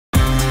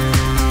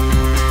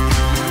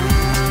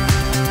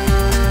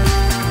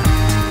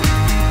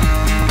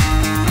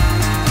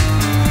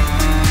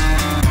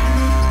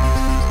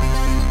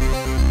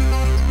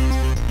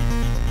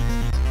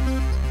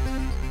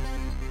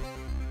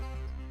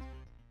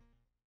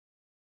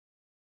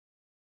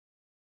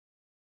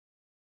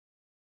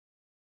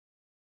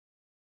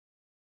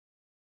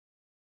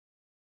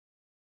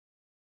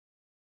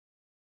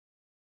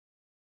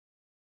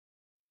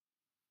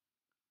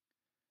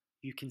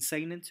You can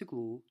sign into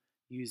Glow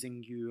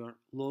using your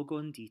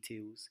logon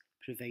details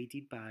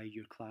provided by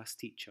your class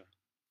teacher.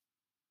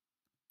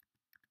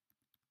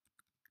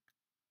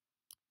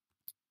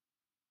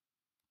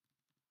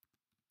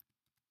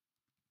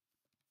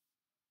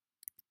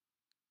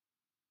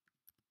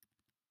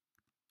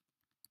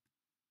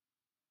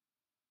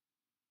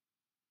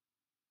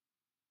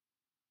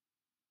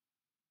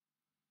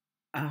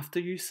 After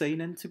you sign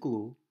into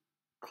Glow,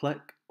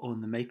 click on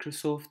the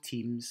Microsoft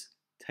Teams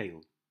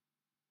tile.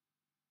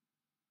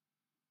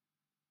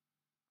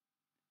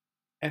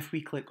 If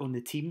we click on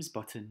the Teams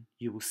button,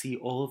 you will see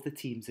all of the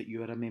teams that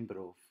you are a member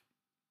of.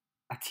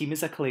 A team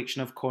is a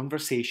collection of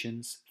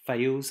conversations,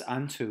 files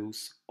and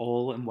tools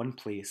all in one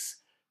place,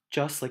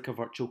 just like a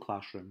virtual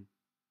classroom.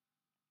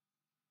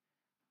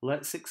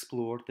 Let's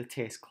explore the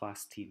test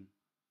class team.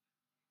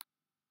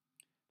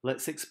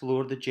 Let's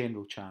explore the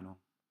general channel.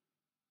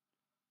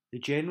 The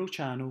general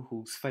channel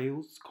holds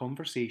files,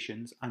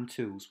 conversations and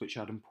tools which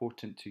are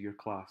important to your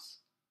class.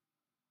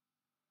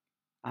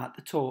 At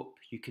the top,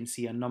 you can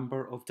see a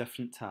number of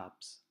different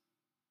tabs.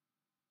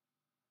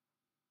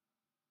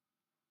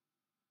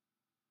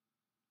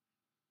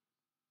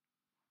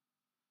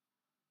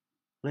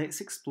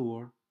 Let's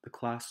explore the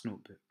class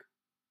notebook.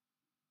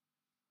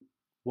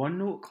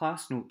 OneNote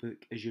Class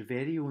Notebook is your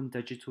very own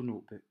digital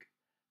notebook.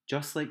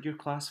 Just like your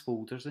class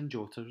folders and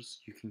jotters,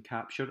 you can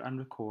capture and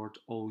record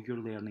all your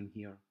learning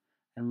here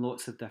in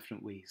lots of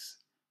different ways.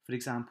 For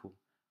example,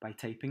 by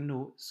typing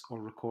notes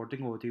or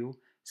recording audio,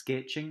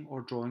 sketching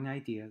or drawing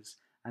ideas,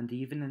 and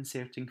even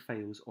inserting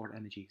files or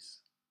images.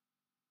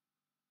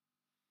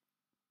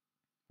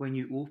 When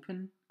you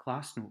open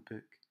Class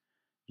Notebook,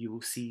 you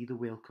will see the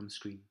welcome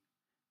screen.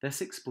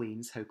 This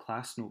explains how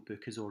Class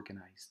Notebook is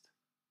organised.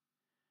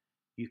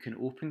 You can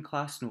open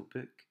Class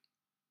Notebook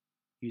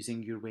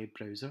using your web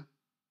browser,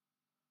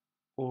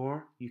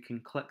 or you can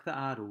click the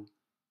arrow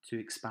to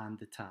expand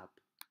the tab.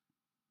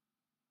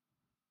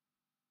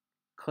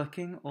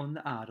 Clicking on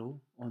the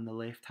arrow on the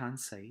left-hand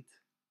side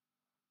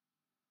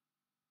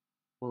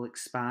will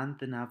expand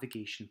the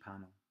navigation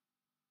panel.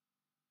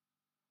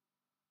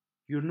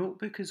 Your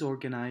notebook is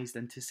organised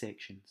into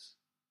sections.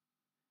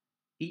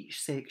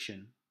 Each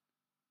section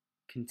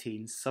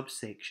contains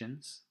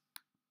subsections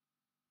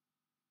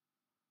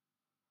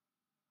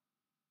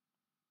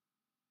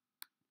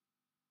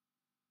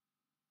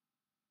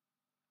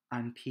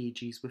and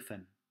pages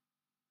within.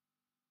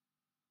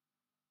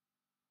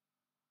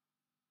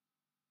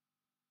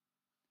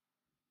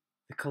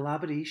 The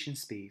collaboration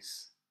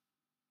space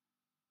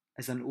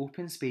is an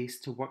open space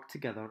to work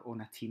together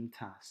on a team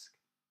task.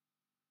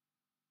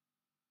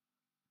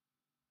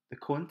 The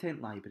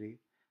content library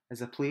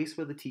is a place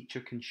where the teacher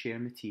can share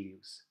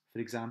materials, for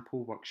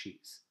example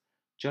worksheets,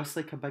 just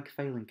like a big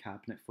filing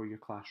cabinet for your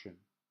classroom.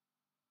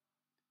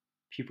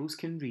 Pupils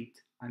can read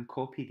and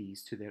copy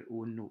these to their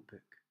own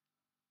notebook.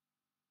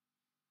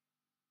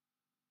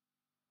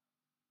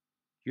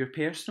 Your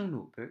personal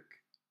notebook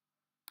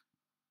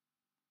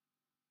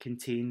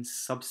contains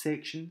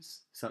subsections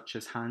such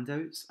as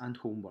handouts and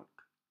homework.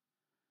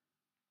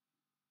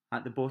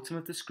 At the bottom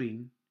of the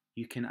screen,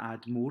 you can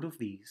add more of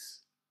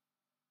these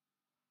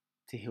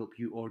to help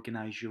you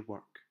organise your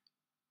work.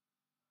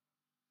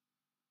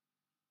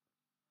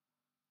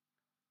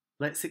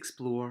 Let's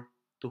explore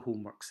the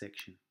homework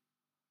section.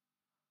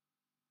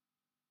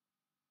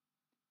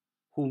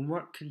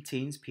 Homework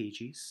contains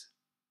pages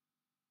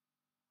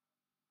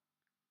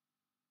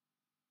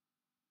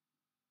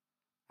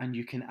and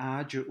you can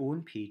add your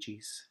own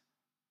pages,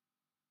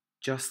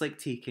 just like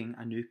taking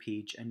a new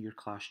page in your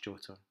class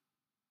jotter.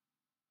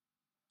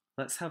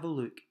 Let's have a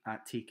look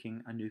at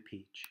taking a new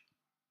page.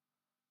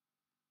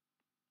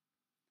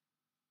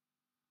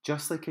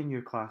 Just like in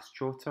your class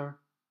jotter,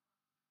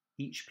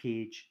 each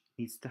page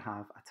needs to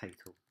have a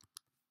title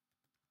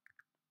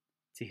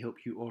to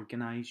help you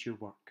organise your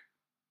work.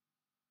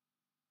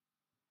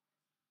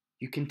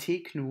 You can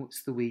take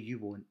notes the way you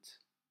want.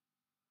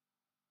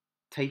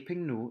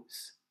 Typing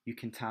notes, you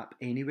can tap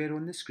anywhere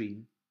on the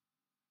screen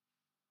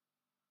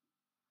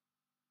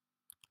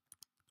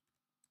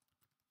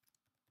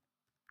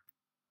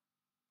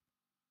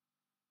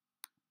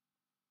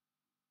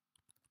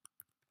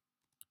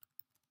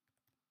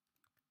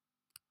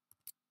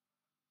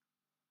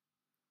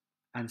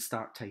and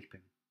start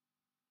typing.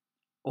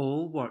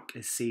 All work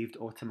is saved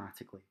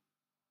automatically.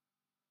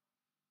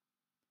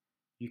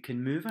 You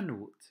can move a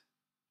note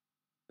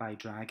by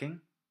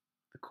dragging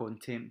the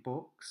content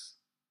box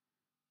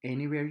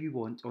anywhere you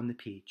want on the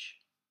page.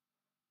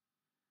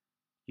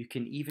 You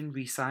can even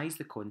resize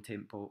the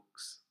content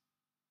box.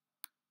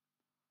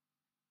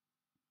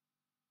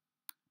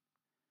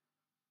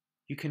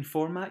 You can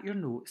format your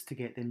notes to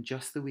get them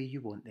just the way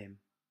you want them,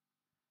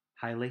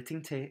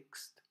 highlighting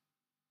text,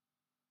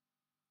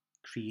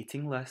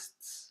 creating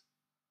lists,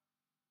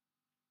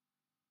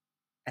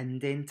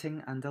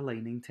 indenting and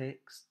aligning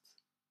text,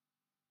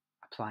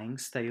 applying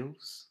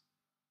styles.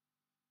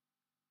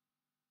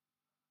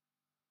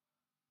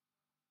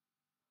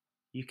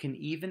 You can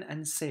even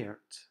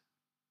insert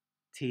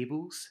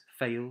tables,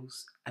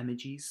 files,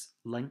 images,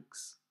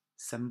 links,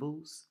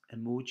 symbols,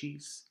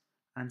 emojis,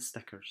 and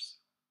stickers.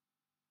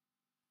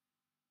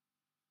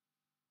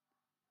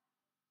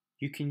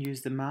 You can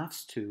use the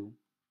Maths tool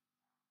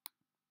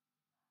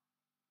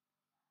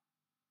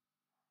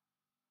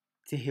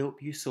to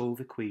help you solve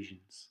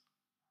equations.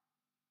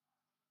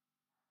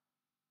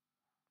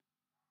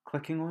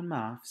 Clicking on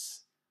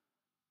Maths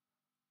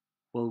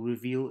will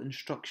reveal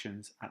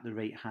instructions at the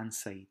right-hand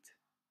side.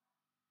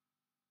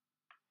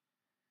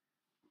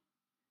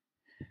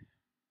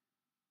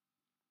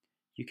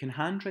 You can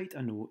handwrite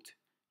a note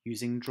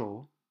using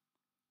Draw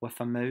with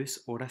a mouse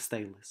or a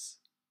stylus.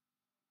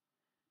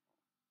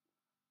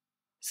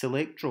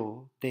 Select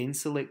Draw, then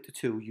select the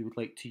tool you would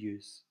like to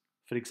use,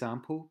 for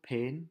example,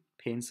 pen,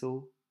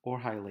 pencil, or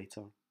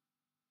highlighter.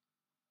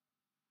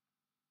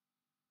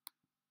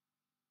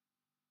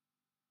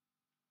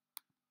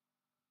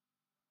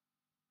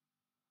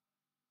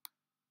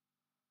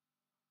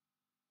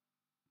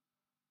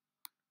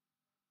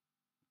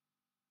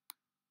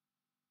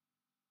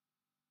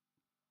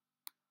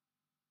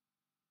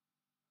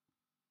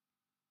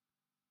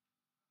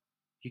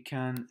 You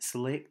can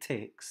select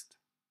text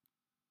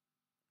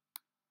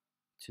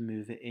to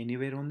move it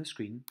anywhere on the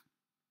screen.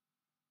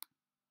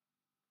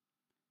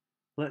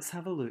 Let's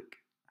have a look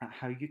at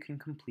how you can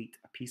complete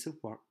a piece of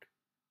work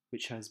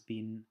which has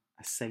been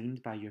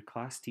assigned by your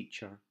class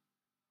teacher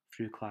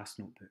through Class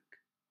Notebook.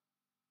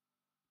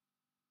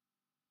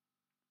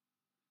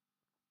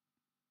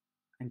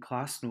 In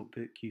Class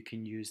Notebook, you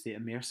can use the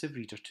Immersive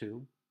Reader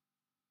tool,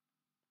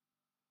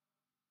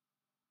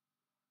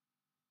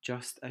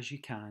 just as you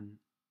can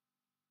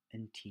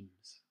in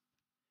Teams.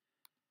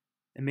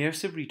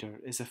 Immersive Reader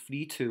is a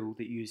free tool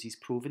that uses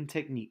proven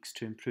techniques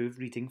to improve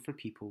reading for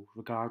people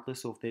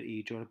regardless of their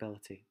age or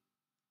ability.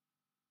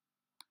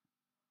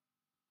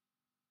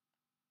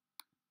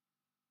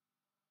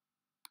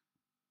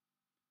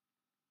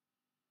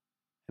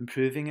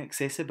 Improving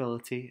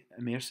accessibility,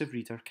 Immersive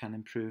Reader can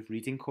improve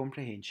reading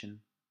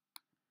comprehension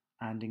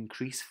and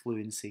increase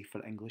fluency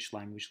for English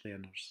language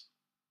learners.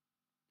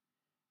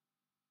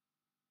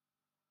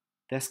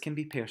 This can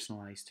be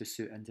personalised to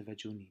suit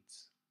individual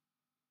needs.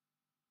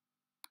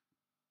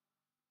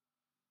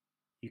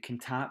 You can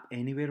tap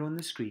anywhere on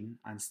the screen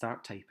and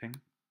start typing,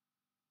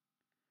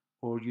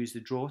 or use the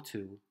Draw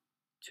tool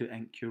to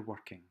ink your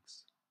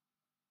workings.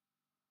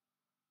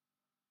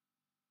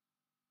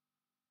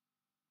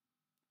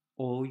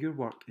 All your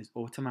work is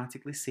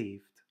automatically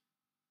saved